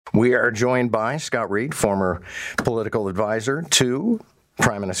We are joined by Scott Reid, former political advisor to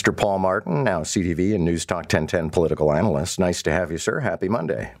Prime Minister Paul Martin, now CTV and News Talk 1010 political analyst. Nice to have you, sir. Happy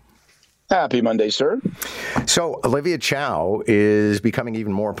Monday. Happy Monday, sir. So Olivia Chow is becoming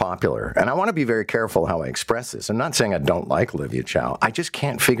even more popular, and I want to be very careful how I express this. I'm not saying I don't like Olivia Chow. I just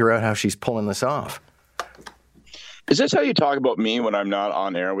can't figure out how she's pulling this off. Is this how you talk about me when I'm not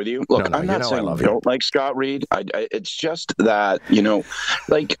on air with you? Look, No, I'm not saying I don't like Scott Reid. It's just that,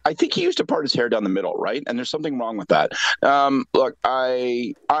 I think he used to part his hair down the middle, right? And there's something wrong with that. Look,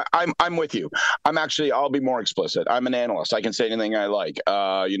 I'm with you. I'll be more explicit. I'm an analyst. I can say anything I like,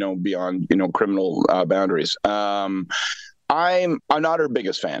 beyond, criminal boundaries. I'm not her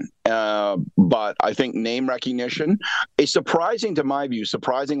biggest fan, but I think name recognition, to my view,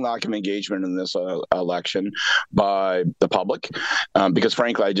 surprising lack of engagement in this election by the public, because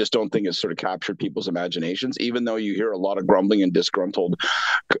frankly, I just don't think it's sort of captured people's imaginations, even though you hear a lot of grumbling and disgruntled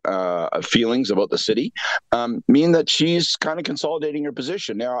feelings about the city, mean that she's kind of consolidating her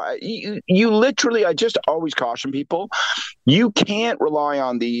position. Now, you literally, I just always caution people, you can't rely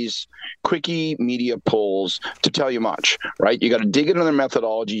on these quickie media polls to tell you much. Right, you got to dig into their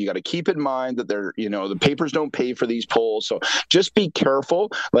methodology. You got to keep in mind that the papers don't pay for these polls. So just be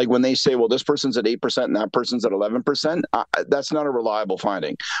careful. Like when they say, well, this person's at 8% and that person's at 11%, that's not a reliable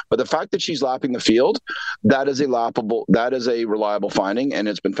finding. But the fact that she's lapping the field, that is a reliable finding, and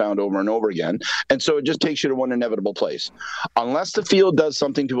it's been found over and over again. And so it just takes you to one inevitable place. Unless the field does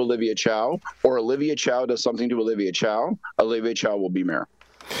something to Olivia Chow, or Olivia Chow does something to Olivia Chow will be mayor.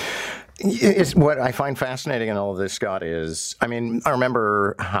 What I find fascinating in all of this, Scott, is, I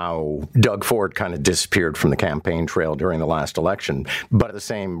remember how Doug Ford kind of disappeared from the campaign trail during the last election, but at the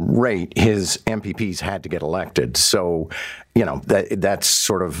same rate, his MPPs had to get elected. So, that's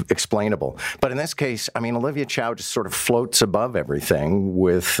sort of explainable. But in this case, Olivia Chow just sort of floats above everything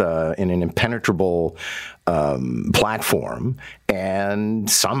with in an impenetrable platform, and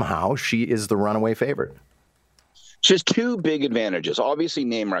somehow she is the runaway favorite. She has two big advantages. Obviously,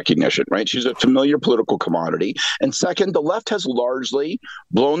 name recognition, right? She's a familiar political commodity. And second, the left has largely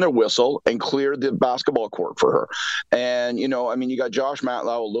blown their whistle and cleared the basketball court for her. And, you got Josh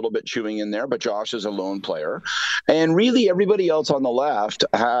Matlow a little bit chewing in there, but Josh is a lone player. And really, everybody else on the left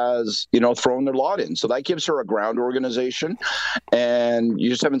has, thrown their lot in. So that gives her a ground organization. And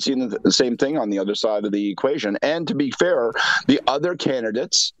you just haven't seen the same thing on the other side of the equation. And to be fair, the other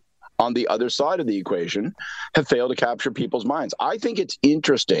candidates on the other side of the equation have failed to capture people's minds. I think it's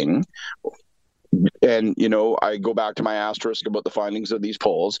interesting, and, I go back to my asterisk about the findings of these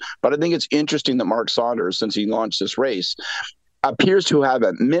polls, but I think it's interesting that Mark Saunders, since he launched this race, appears to have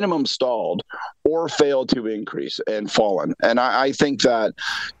at minimum stalled or failed to increase and fallen. And I think that,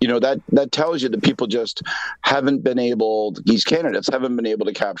 that tells you that people just these candidates haven't been able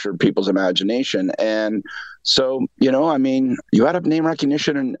to capture people's imagination. And so, you add up name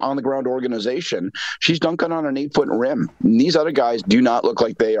recognition and on-the-ground organization, she's dunking on an 8-foot rim. And these other guys do not look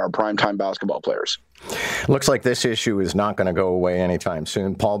like they are primetime basketball players. Looks like this issue is not going to go away anytime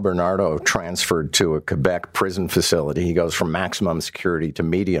soon. Paul Bernardo transferred to a Quebec prison facility. He goes from maximum security to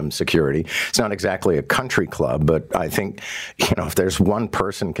medium security. It's not exactly a country club, but I think, if there's one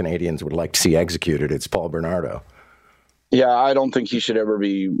person Canadians would like to see executed, it's Paul Bernardo. Yeah, I don't think he should ever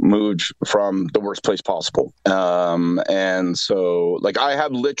be moved from the worst place possible. And so, I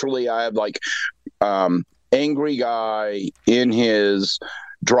have angry guy in his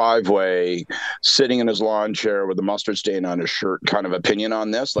driveway sitting in his lawn chair with a mustard stain on his shirt kind of opinion on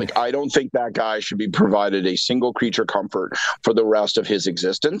this. I don't think that guy should be provided a single creature comfort for the rest of his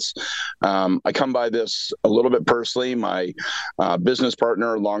existence. I come by this a little bit personally. My business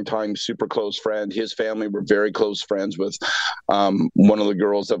partner, longtime super close friend, his family were very close friends with one of the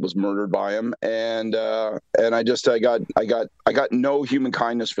girls that was murdered by him. And I got no human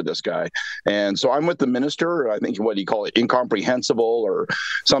kindness for this guy. And so I'm with the minister. I think, what do you call it? Incomprehensible or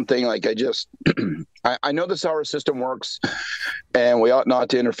something. I know that's how our system works, and we ought not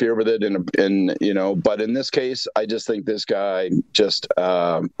to interfere with it. But in this case, I just think this guy, just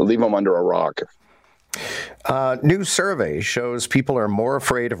leave him under a rock. New survey shows people are more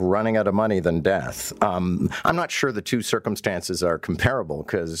afraid of running out of money than death. I'm not sure the two circumstances are comparable,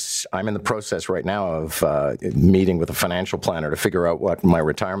 because I'm in the process right now of meeting with a financial planner to figure out what my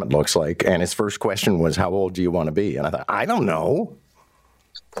retirement looks like. And his first question was, how old do you want to be? And I thought, I don't know.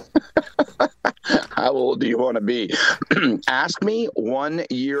 How old do you want to be? Ask me 1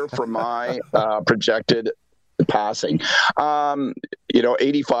 year from my projected passing.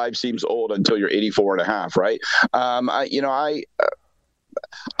 85 seems old until you're 84 and a half, right?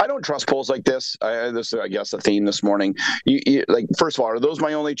 I don't trust polls like this. This is, I guess, the theme this morning. Like, first of all, are those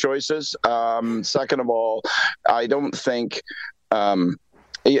my only choices? Second of all, I don't think. I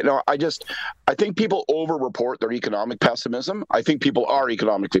think people over-report their economic pessimism. I think people are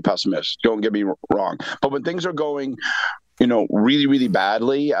economically pessimistic. Don't get me wrong. But when things are going, really, really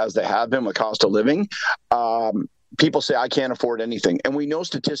badly, as they have been with cost of living, people say, I can't afford anything. And we know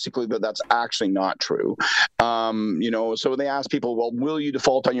statistically that that's actually not true. So when they ask people, well, will you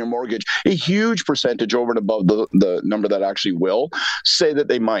default on your mortgage? A huge percentage over and above the number that actually will say that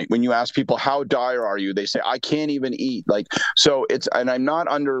they might. When you ask people, how dire are you? They say, I can't even eat. And I'm not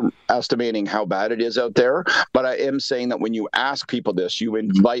underestimating how bad it is out there, but I am saying that when you ask people this, you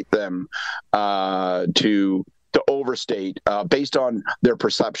invite them to overstate based on their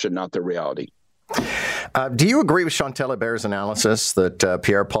perception, not their reality. Do you agree with Chantal Hebert's analysis that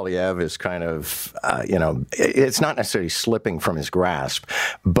Pierre Poilievre is kind of, it's not necessarily slipping from his grasp,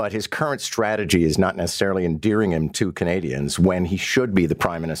 but his current strategy is not necessarily endearing him to Canadians when he should be the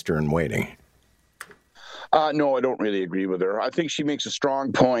prime minister in waiting? No, I don't really agree with her. I think she makes a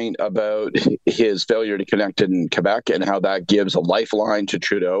strong point about his failure to connect in Quebec and how that gives a lifeline to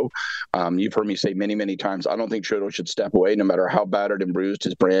Trudeau. You've heard me say many, many times, I don't think Trudeau should step away, no matter how battered and bruised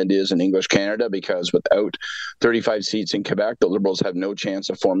his brand is in English Canada, because without 35 seats in Quebec, the Liberals have no chance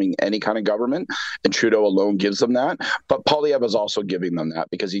of forming any kind of government, and Trudeau alone gives them that. But Poilievre is also giving them that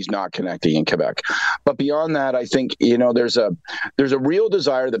because he's not connecting in Quebec. But beyond that, I think, there's a real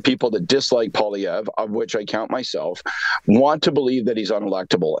desire that people that dislike Poilievre, of which I count myself, want to believe that he's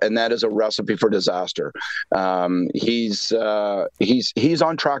unelectable, and that is a recipe for disaster. He's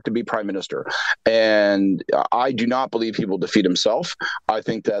on track to be prime minister, and I do not believe he will defeat himself. I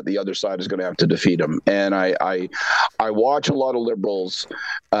think that the other side is going to have to defeat him, and I watch a lot of Liberals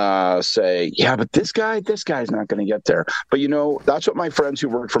say, yeah, but this guy's not going to get there. But that's what my friends who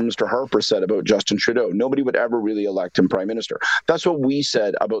worked for Mr. Harper said about Justin Trudeau. Nobody would ever really elect him prime minister. That's what we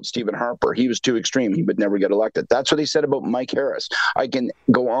said about Stephen Harper. He was too extreme. He would never get elected. That's what they said about Mike Harris. I can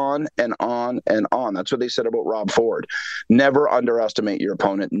go on and on and on. That's what they said about Rob Ford. Never underestimate your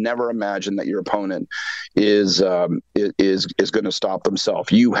opponent. Never imagine that your opponent is going to stop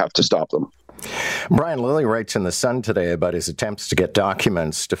themselves. You have to stop them. Brian Lilly writes in The Sun today about his attempts to get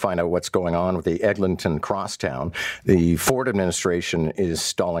documents to find out what's going on with the Eglinton Crosstown. The Ford administration is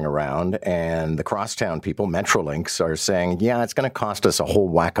stalling around, and the Crosstown people, Metrolinx, are saying, yeah, it's going to cost us a whole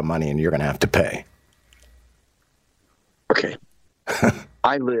whack of money, and you're going to have to pay. Okay.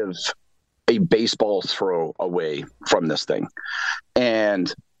 I live a baseball throw away from this thing.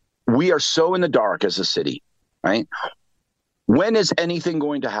 And we are so in the dark as a city, right? When is anything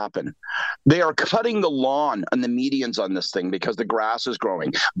going to happen? They are cutting the lawn and the medians on this thing because the grass is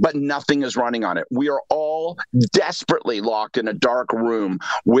growing, but nothing is running on it. We are all desperately locked in a dark room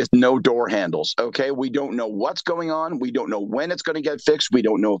with no door handles, okay? We don't know what's going on. We don't know when it's going to get fixed. We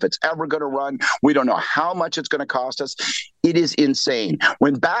don't know if it's ever going to run. We don't know how much it's going to cost us. It is insane.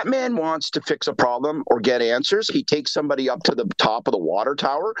 When Batman wants to fix a problem or get answers, he takes somebody up to the top of the water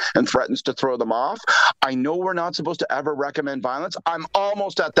tower and threatens to throw them off. I know we're not supposed to ever recommend violence. I'm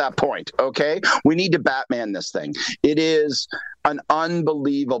almost at that point, okay? We need to Batman this thing. It is an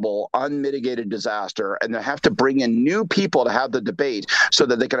unbelievable, unmitigated disaster, and they have to bring in new people to have the debate so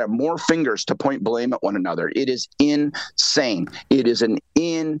that they can have more fingers to point blame at one another. It is insane. It is an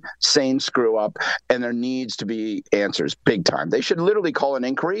insane screw up, and there needs to be answers big time. They should literally call an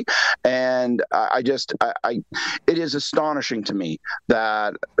inquiry, and it is astonishing to me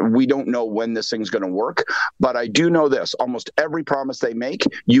that we don't know when this thing's going to work, but I do know this: almost every promise they make,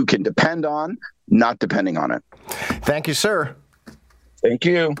 you can depend on, not depending on it. Thank you, sir. Thank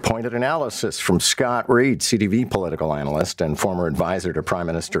you. Pointed analysis from Scott Reid, CTV political analyst and former advisor to Prime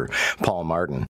Minister Paul Martin.